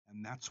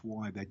And that's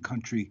why that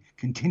country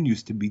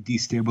continues to be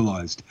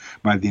destabilized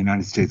by the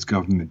United States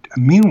government.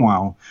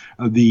 Meanwhile,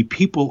 the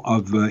people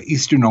of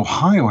eastern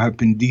Ohio have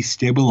been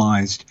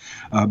destabilized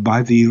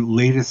by the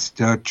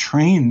latest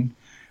train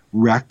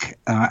wreck.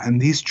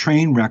 And these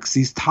train wrecks,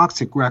 these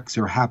toxic wrecks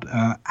are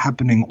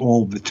happening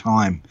all the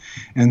time.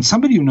 And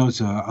somebody who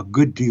knows a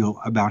good deal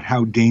about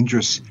how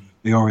dangerous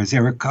they are is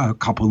Eric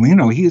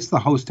Coppolino. He is the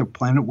host of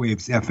Planet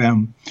Waves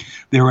FM.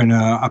 They're in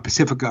a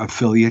Pacifica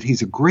affiliate.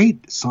 He's a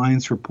great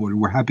science reporter.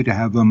 We're happy to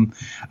have him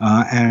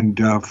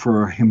and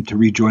for him to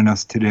rejoin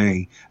us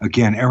today.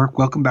 Again, Eric,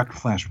 welcome back to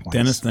Flashpoint.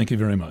 Dennis, thank you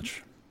very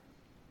much.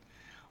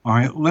 All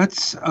right,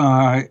 let's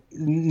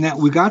now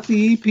we got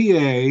the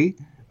EPA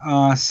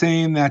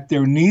saying that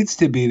there needs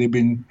to be. They've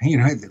been,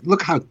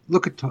 look at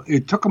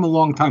it took them a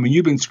long time, and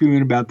you've been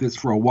screaming about this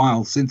for a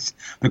while since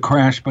the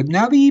crash. But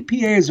now the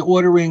EPA is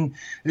ordering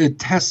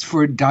tests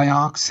for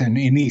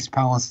dioxin in East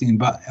Palestine.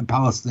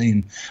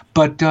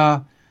 But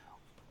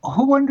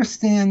who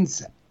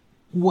understands?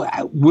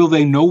 Will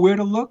they know where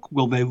to look?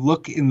 Will they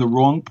look in the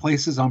wrong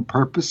places on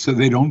purpose so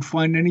they don't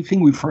find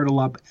anything? We've heard a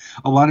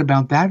lot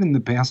about that in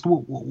the past.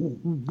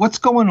 What's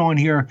going on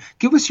here?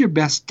 Give us your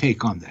best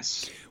take on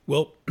this.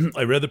 Well,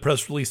 I read the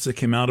press release that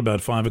came out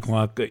about 5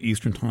 o'clock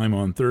Eastern time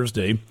on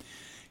Thursday,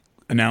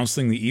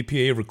 announcing the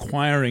EPA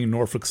requiring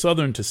Norfolk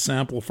Southern to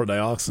sample for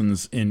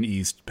dioxins in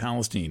East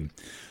Palestine.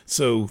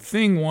 So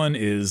thing one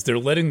is they're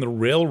letting the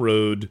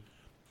railroad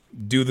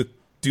do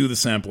the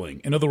sampling.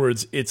 In other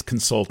words, it's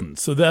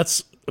consultants. So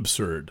that's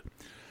absurd.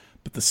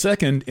 But the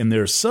second, in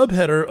their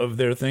subheader of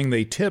their thing,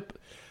 they tip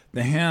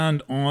the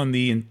hand on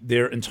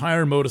their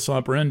entire modus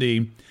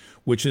operandi,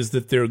 which is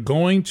that they're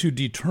going to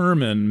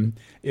determine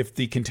if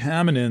the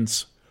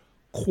contaminants,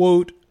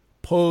 quote,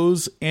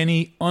 pose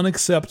any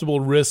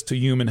unacceptable risk to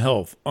human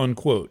health,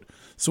 unquote.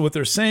 So what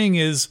they're saying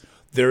is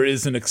there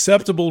is an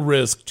acceptable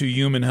risk to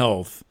human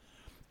health,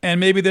 and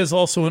maybe there's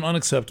also an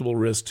unacceptable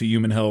risk to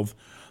human health,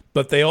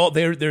 but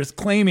they're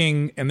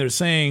claiming and they're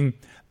saying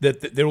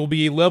that there will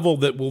be a level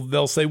that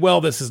they'll say, well,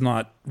 this is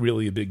not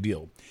really a big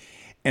deal.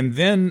 And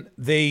then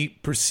they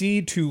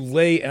proceed to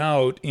lay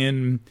out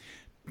in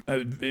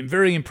a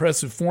very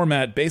impressive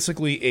format,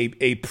 basically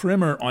a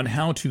primer on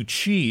how to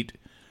cheat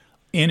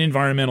in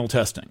environmental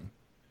testing.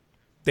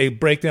 They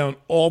break down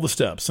all the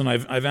steps, and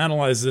I've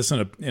analyzed this in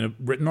a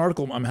written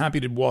article. I'm happy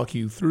to walk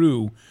you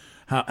through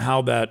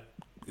how that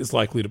is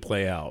likely to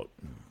play out.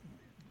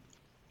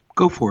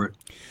 Go for it.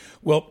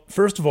 Well,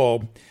 first of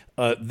all,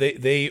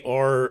 they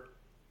are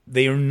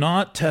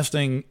not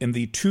testing in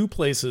the two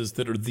places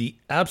that are the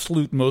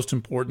absolute most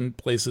important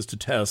places to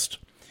test,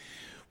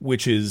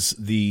 which is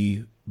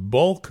the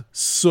bulk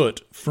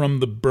soot from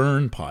the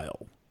burn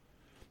pile.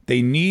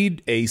 They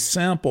need a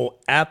sample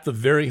at the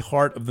very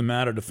heart of the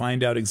matter to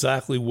find out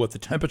exactly what the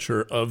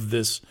temperature of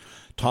this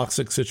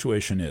toxic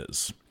situation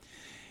is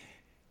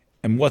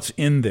and what's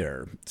in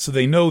there. So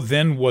they know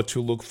then what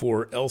to look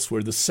for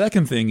elsewhere. The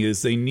second thing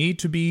is they need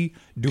to be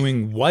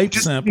doing wipe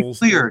samples.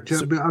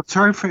 Just to be clear, I'm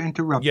sorry for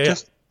interrupting.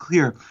 Just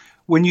clear.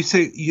 When you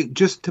say,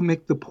 just to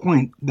make the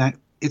point that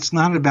it's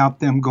not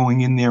about them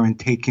going in there and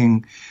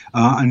taking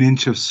an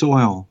inch of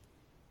soil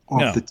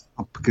off the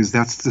top, because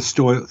that's the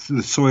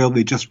soil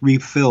they just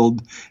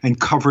refilled and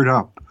covered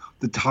up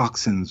the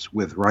toxins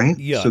with, right?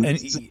 Yeah. So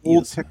it's an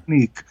old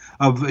technique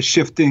of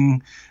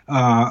shifting,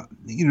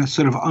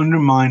 sort of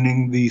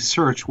undermining the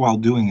search while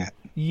doing it.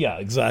 Yeah,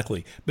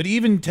 exactly. But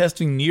even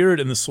testing near it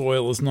in the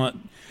soil is not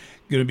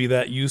going to be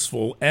that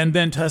useful. And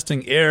then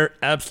testing air,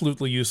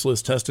 absolutely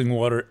useless. Testing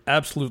water,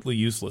 absolutely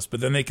useless.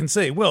 But then they can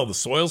say, well, the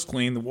soil's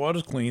clean, the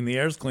water's clean, the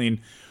air's clean.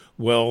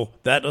 Well,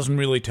 that doesn't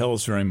really tell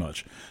us very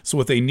much. So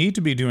what they need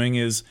to be doing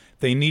is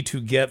they need to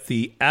get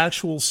the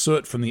actual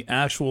soot from the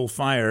actual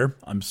fire.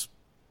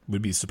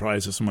 Would be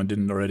surprised if someone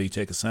didn't already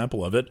take a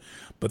sample of it,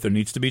 but there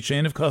needs to be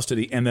chain of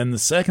custody. And then the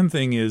second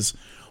thing is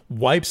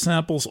wipe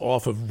samples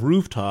off of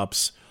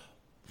rooftops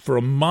for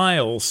a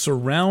mile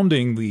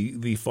surrounding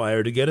the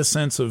fire to get a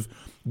sense of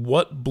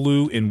what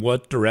blew in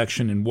what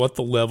direction and what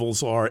the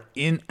levels are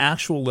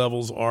actual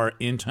levels are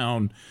in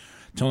town,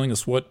 telling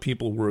us what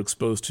people were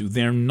exposed to.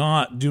 They're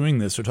not doing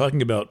this. They're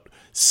talking about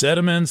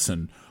sediments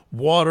and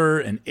water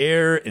and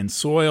air and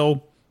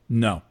soil.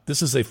 No,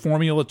 this is a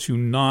formula to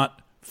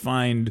not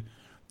find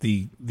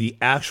the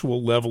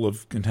actual level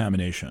of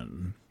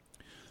contamination.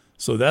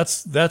 So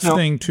that's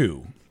thing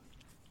two.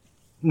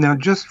 Now,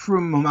 just for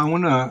a moment, I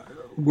want to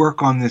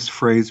work on this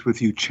phrase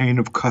with you, chain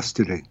of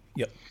custody.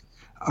 Yep.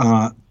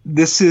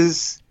 This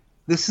is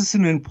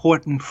an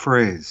important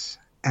phrase.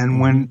 And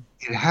when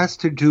it has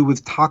to do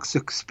with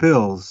toxic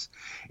spills,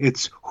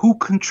 it's who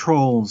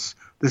controls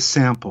the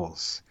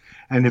samples.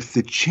 And if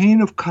the chain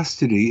of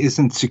custody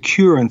isn't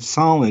secure and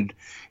solid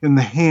in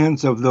the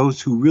hands of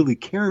those who really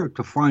care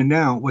to find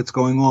out what's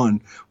going on,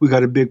 we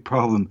got a big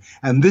problem.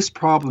 And this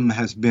problem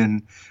has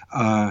been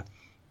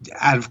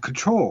out of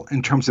control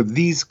in terms of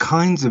these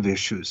kinds of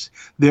issues.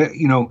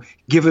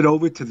 Give it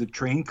over to the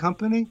train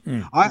company.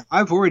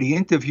 I've already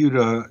interviewed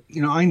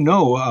I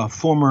know a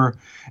former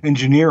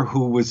engineer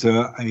who was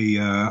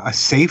a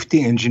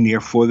safety engineer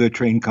for the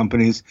train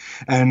companies,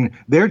 and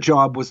their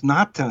job was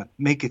not to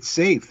make it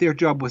safe. Their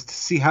job was to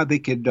see how they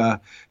could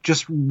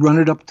just run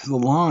it up to the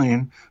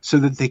line so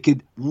that they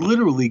could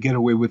literally get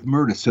away with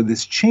murder. So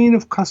this chain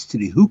of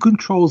custody, who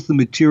controls the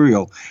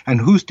material and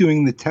who's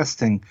doing the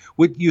testing,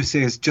 what you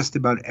say is just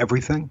about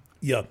everything?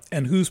 Yeah,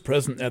 and who's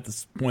present at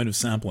the point of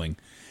sampling.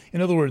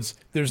 In other words,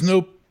 there's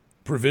no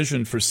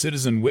provision for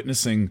citizen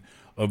witnessing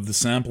of the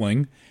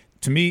sampling.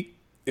 To me,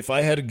 if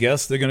I had to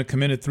guess, they're going to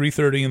come in at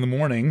 3:30 in the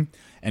morning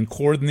and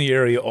cordon the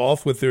area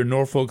off with their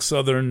Norfolk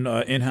Southern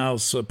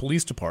in-house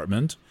police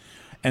department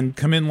and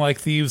come in like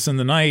thieves in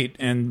the night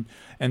and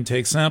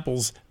take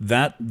samples.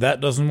 That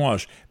doesn't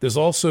wash. There's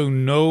also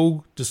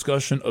no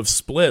discussion of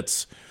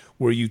splits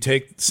where you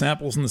take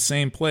samples in the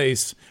same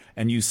place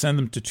and you send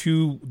them to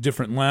two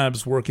different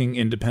labs working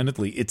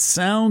independently. It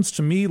sounds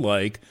to me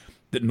like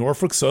that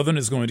Norfolk Southern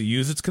is going to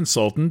use its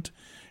consultant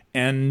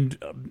and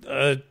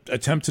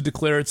attempt to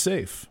declare it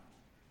safe.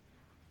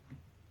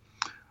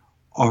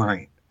 All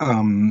right.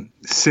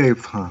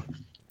 Safe, huh?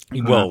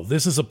 Well,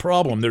 this is a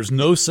problem. There's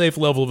no safe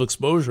level of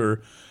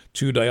exposure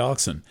to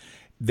dioxin.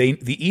 The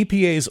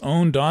EPA's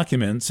own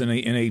documents in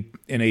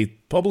a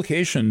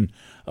publication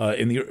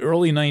in the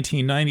early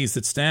 1990s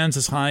that stands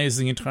as high as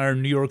the entire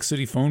New York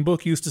City phone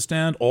book used to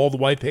stand, all the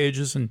white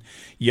pages and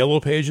yellow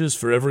pages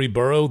for every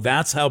borough.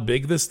 That's how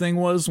big this thing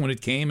was when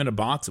it came in a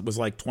box. It was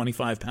like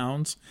 25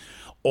 pounds.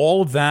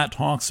 All of that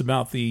talks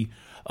about the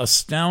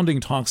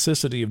astounding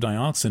toxicity of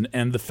dioxin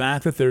and the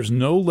fact that there's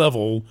no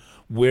level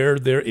where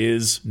there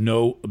is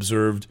no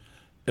observed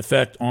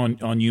effect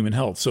on human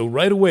health. So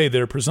right away,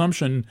 their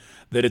presumption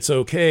that it's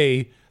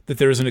okay, that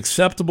there's an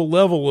acceptable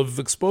level of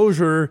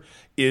exposure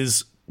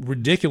is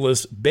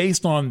ridiculous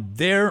based on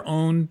their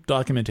own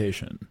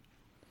documentation.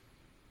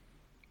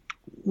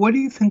 What do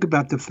you think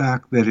about the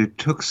fact that it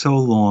took so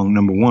long,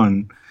 number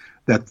one,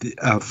 that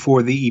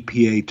for the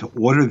EPA to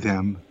order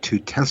them to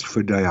test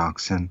for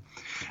dioxin,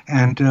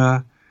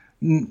 and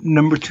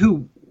number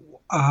two,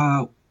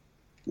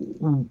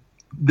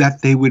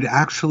 that they would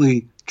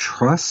actually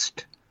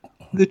trust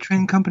the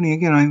train company?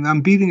 Again,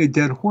 I'm beating a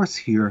dead horse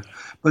here,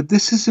 but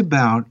this is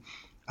about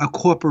a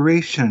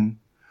corporation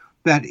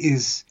that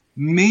is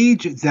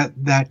major,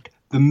 that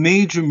the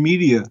major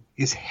media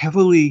is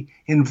heavily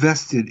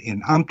invested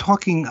in. I'm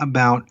talking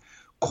about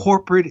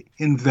corporate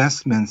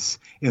investments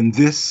in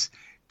this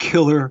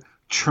killer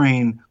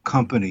train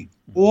company.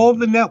 All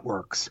the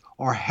networks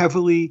are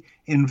heavily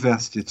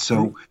invested.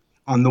 So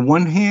on the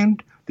one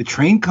hand, the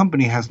train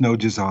company has no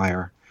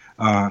desire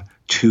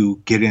to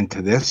get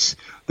into this.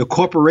 The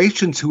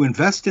corporations who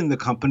invest in the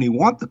company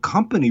want the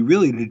company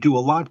really to do a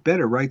lot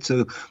better, right?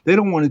 So they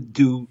don't want to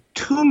do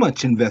too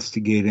much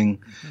investigating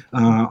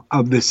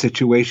of this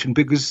situation,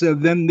 because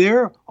then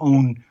their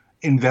own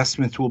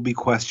investments will be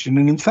questioned,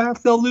 and in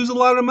fact, they'll lose a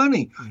lot of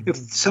money if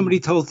somebody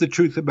tells the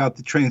truth about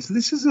the train. So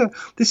this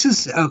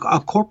is a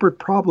corporate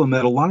problem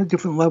at a lot of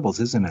different levels,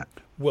 isn't it?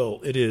 Well,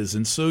 it is,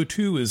 and so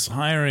too is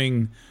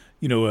hiring,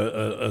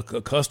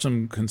 a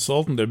custom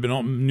consultant. There have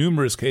been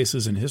numerous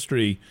cases in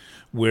history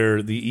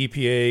where the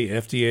EPA,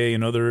 FDA,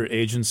 and other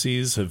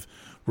agencies have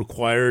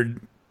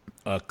required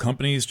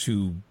companies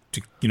to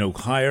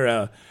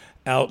hire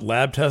out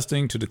lab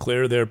testing to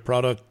declare their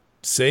product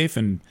safe,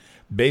 and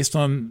based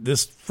on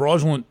this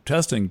fraudulent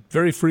testing,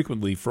 very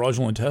frequently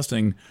fraudulent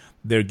testing,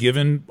 they're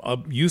given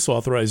use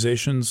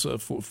authorizations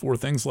for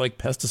things like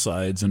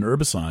pesticides and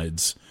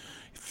herbicides,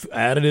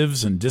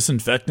 additives and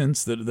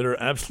disinfectants that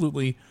are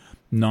absolutely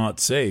not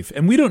safe.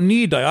 And we don't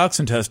need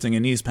dioxin testing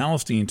in East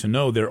Palestine to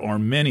know there are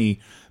many,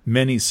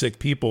 many sick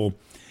people,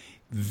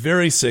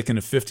 very sick in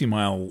a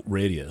 50-mile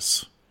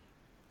radius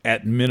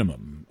at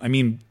minimum. I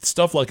mean,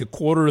 stuff like a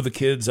quarter of the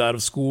kids out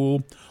of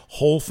school,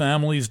 whole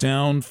families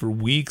down for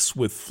weeks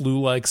with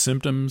flu-like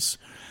symptoms,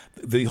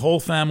 the whole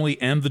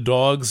family and the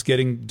dogs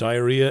getting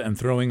diarrhea and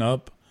throwing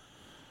up.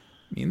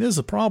 I mean, there's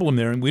a problem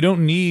there, and we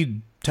don't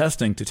need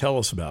testing to tell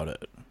us about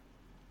it.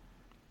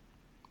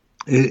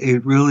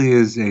 It really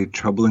is a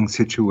troubling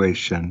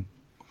situation.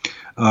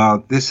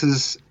 This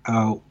is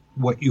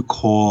what you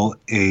call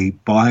a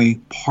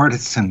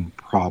bipartisan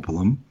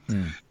problem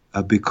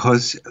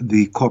because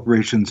the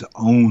corporations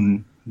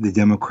own the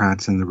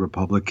Democrats and the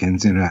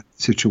Republicans in a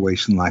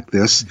situation like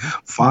this.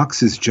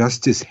 Fox is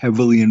just as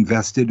heavily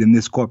invested in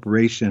this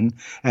corporation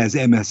as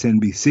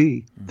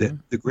MSNBC,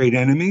 the great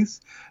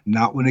enemies,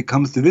 not when it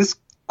comes to this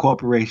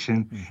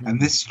corporation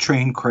and this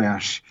train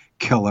crash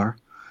killer.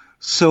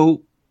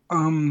 So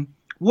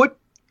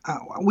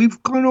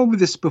we've gone over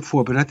this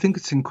before, but I think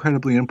it's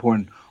incredibly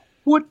important.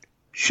 What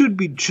should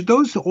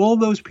all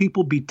those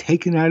people be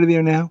taken out of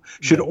there now?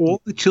 Should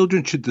all the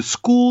children, should the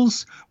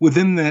schools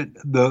within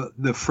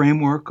the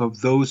framework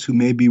of those who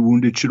may be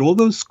wounded, should all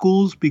those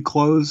schools be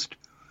closed?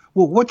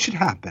 Well, what should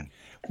happen?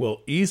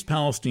 Well, East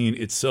Palestine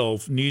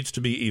itself needs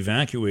to be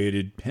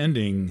evacuated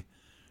pending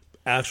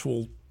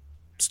actual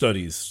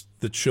studies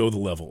that show the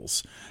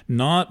levels,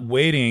 not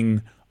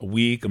waiting a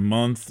week, a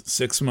month,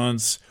 6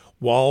 months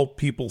while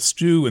people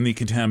stew in the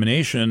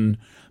contamination,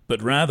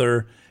 but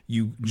rather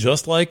you,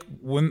 just like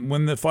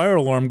when the fire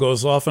alarm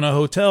goes off in a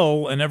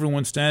hotel and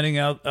everyone's standing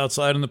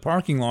outside in the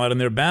parking lot in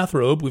their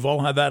bathrobe, we've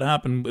all had that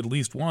happen at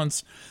least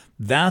once.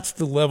 That's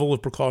the level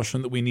of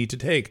precaution that we need to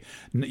take.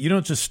 You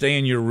don't just stay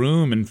in your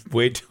room and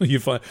wait till you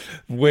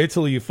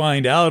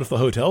find out if the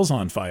hotel's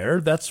on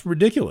fire. That's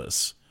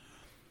ridiculous.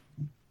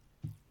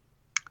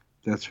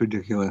 That's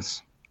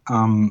ridiculous.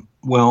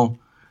 Well,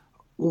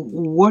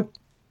 what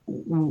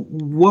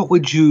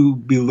would you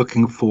be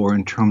looking for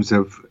in terms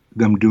of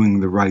them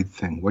doing the right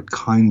thing? What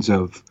kinds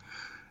of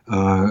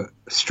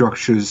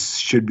structures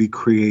should be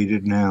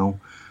created now?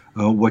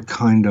 What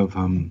kind of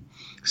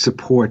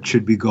support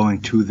should be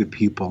going to the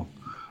people?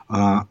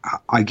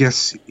 I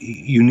guess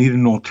you need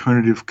an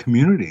alternative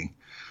community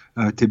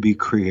to be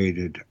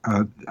created.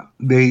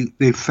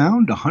 They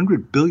found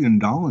 $100 billion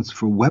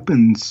for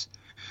weapons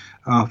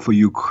for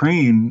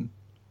Ukraine.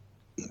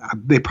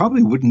 They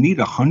probably wouldn't need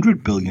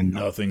 $100 billion.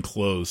 Nothing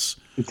close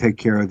to take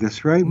care of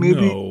this, right?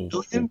 Maybe no. $1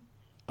 billion?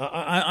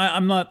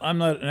 I'm not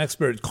an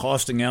expert at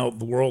costing out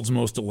the world's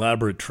most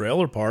elaborate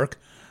trailer park,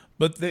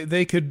 but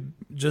they could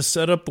just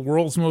set up the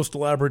world's most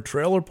elaborate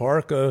trailer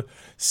park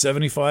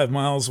 75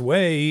 miles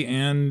away,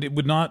 and it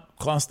would not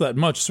cost that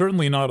much.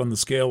 Certainly not on the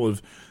scale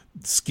of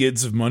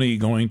skids of money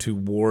going to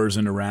wars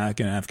in Iraq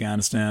and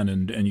Afghanistan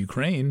and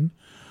Ukraine,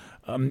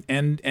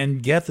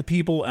 and get the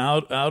people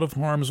out of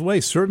harm's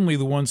way. Certainly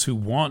the ones who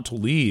want to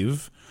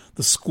leave.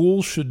 The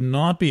schools should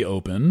not be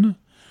open,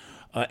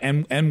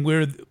 and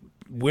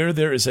where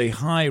there is a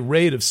high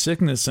rate of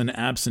sickness and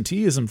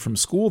absenteeism from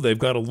school, they've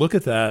got to look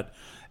at that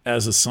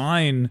as a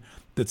sign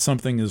that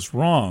something is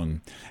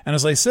wrong. And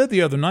as I said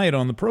the other night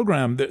on the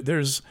program,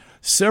 there's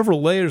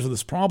several layers of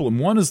this problem.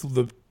 One is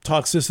the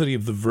toxicity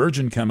of the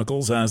virgin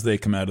chemicals as they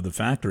come out of the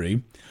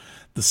factory.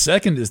 The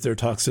second is their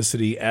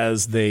toxicity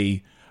as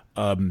they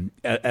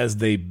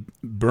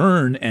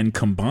burn and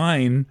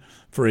combine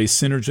for a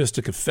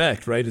synergistic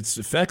effect, right? It's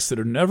effects that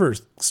are never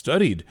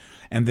studied.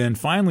 And then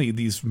finally,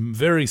 these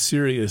very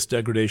serious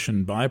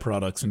degradation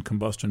byproducts and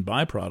combustion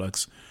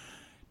byproducts,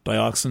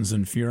 dioxins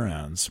and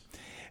furans.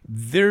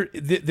 There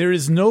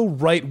is no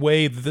right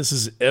way that this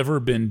has ever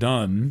been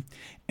done,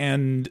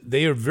 and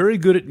they are very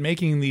good at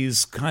making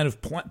these kind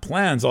of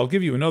plans. I'll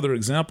give you another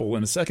example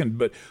in a second,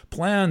 but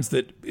plans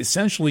that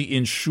essentially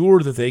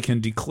ensure that they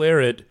can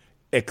declare it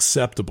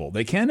acceptable.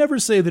 They can't ever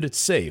say that it's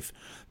safe.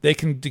 They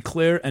can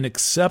declare an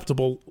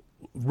acceptable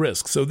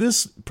risk. So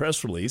this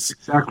press release...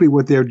 Exactly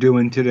what they're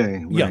doing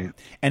today. Right? Yeah,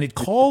 and it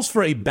calls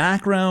for a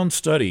background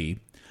study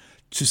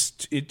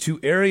to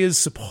areas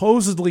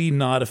supposedly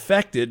not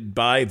affected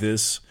by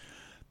this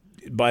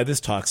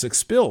toxic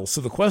spill.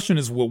 So the question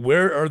is, well,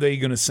 where are they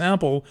going to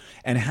sample,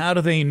 and how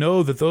do they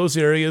know that those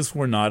areas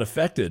were not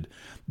affected?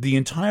 The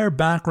entire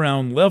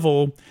background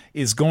level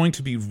is going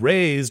to be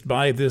raised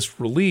by this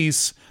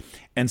release,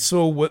 and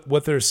so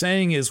what they're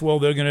saying is, well,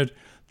 they're going to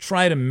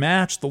try to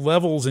match the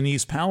levels in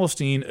East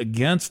Palestine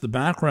against the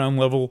background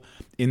level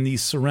in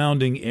these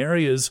surrounding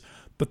areas,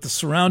 but the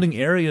surrounding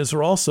areas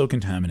are also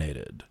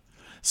contaminated.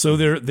 So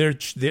they're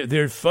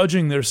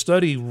fudging their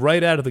study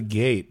right out of the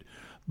gate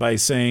by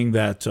saying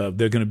that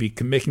they're going to be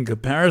making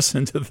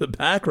comparison to the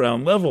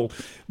background level.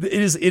 It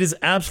is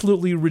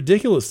absolutely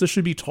ridiculous. This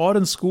should be taught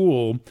in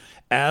school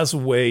as a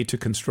way to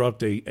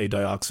construct a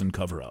dioxin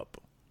cover-up.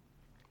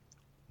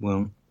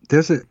 Well,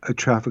 there's a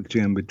traffic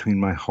jam between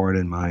my heart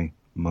and my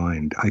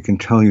mind. I can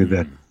tell you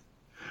that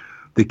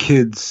the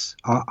kids,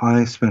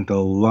 I spent a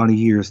lot of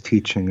years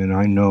teaching, and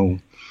I know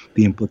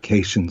the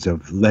implications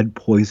of lead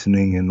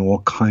poisoning and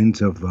all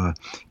kinds of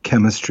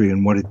chemistry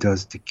and what it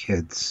does to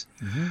kids.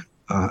 Mm-hmm.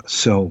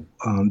 So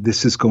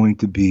this is going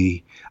to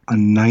be a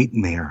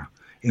nightmare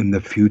in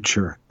the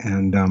future,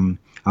 and I'm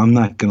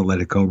not going to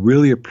let it go.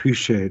 Really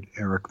appreciate,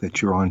 Eric,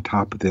 that you're on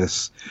top of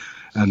this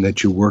and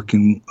that you're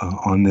working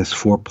on this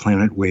for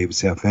Planet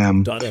Waves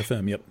FM.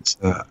 .fm, yep.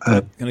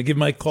 Can I give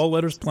my call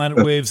letters?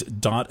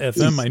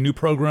 PlanetWaves.fm. My new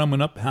program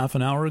went up half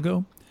an hour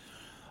ago.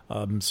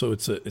 So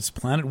it's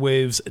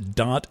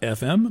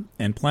planetwaves.fm,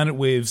 and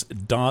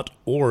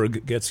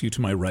planetwaves.org gets you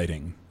to my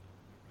writing.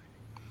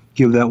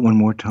 Give that one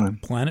more time.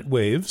 Planet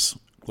Waves,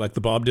 like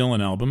the Bob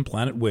Dylan album,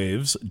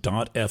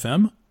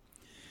 planetwaves.fm,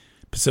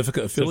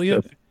 Pacifica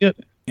affiliate,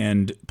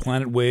 and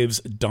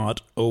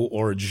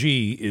planetwaves.org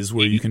is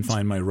where you can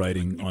find my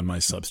writing on my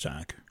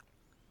Substack.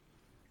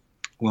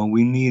 Well,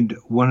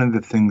 one of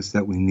the things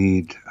that we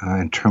need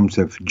in terms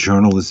of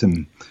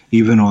journalism,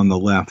 even on the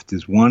left,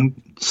 is one,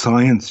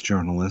 science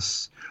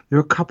journalists. There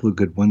are a couple of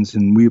good ones,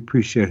 and we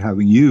appreciate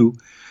having you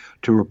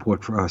to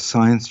report for us,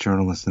 science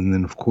journalists, and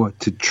then, of course,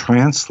 to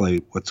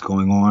translate what's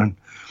going on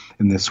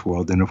in this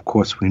world. And, of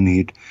course, we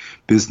need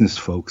business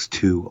folks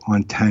to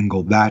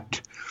untangle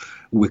that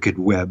wicked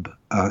web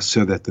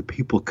so that the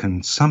people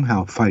can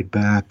somehow fight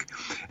back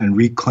and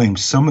reclaim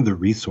some of the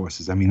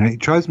resources. I mean, it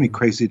drives me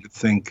crazy to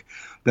think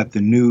that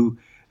the new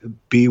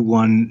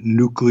B-1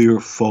 nuclear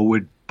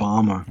forward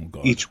bomber,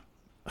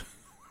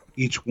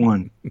 Each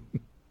one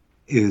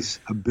is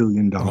 $1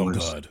 billion. Oh,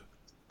 God.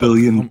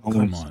 Billion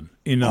Come on.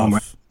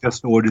 Enough.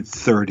 Just ordered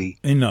 30.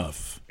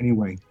 Enough.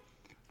 Anyway,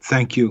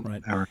 thank you,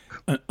 Right. Eric.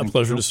 A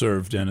pleasure to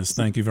serve, Dennis.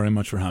 Thank you very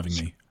much for having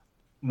me.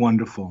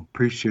 Wonderful.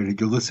 Appreciate it.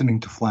 You're listening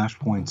to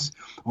Flashpoints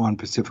on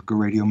Pacifica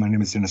Radio. My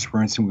name is Dennis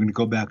Bernstein. We're going to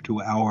go back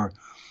to our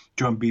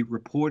drumbeat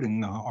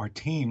reporting. Our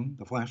team,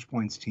 the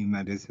Flashpoints team,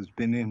 that is, has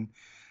been in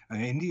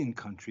Indian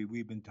country.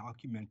 We've been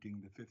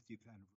documenting the 50th anniversary.